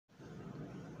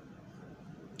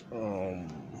Um,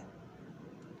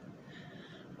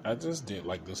 I just did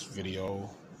like this video,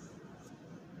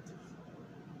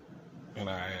 and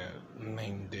I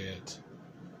named it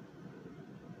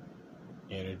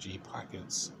Energy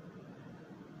Pockets,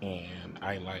 and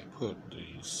I like put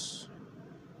these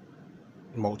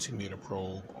multimeter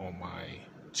probe on my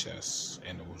chest,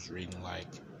 and it was reading like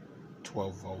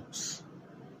 12 volts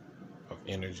of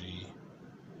energy,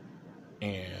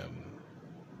 and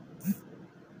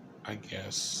I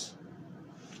guess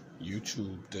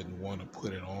YouTube didn't want to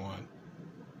put it on,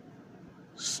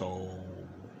 so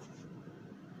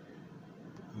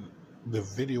the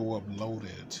video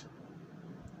uploaded,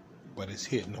 but it's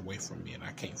hidden away from me and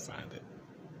I can't find it.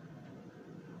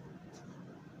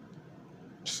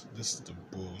 This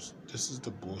is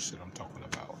the bullshit I'm talking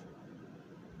about.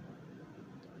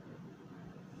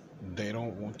 They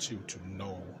don't want you to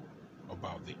know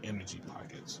about the energy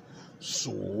pockets,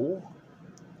 so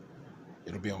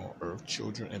it'll be on Earth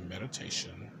Children and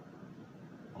Meditation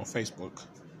on Facebook.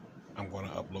 I'm going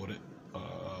to upload it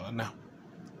now.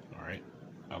 All right,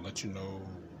 I'll let you know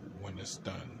when it's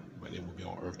done, but it will be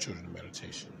on Earth Children and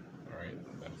Meditation. All right,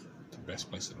 that's the best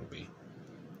place it'll be.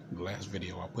 The last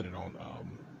video I put it on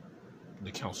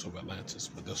the Council of Atlantis,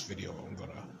 but this video I'm going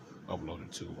to upload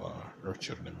it to Earth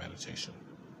Children and Meditation.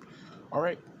 All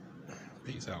right,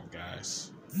 peace out,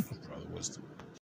 guys. Brother Wisdom.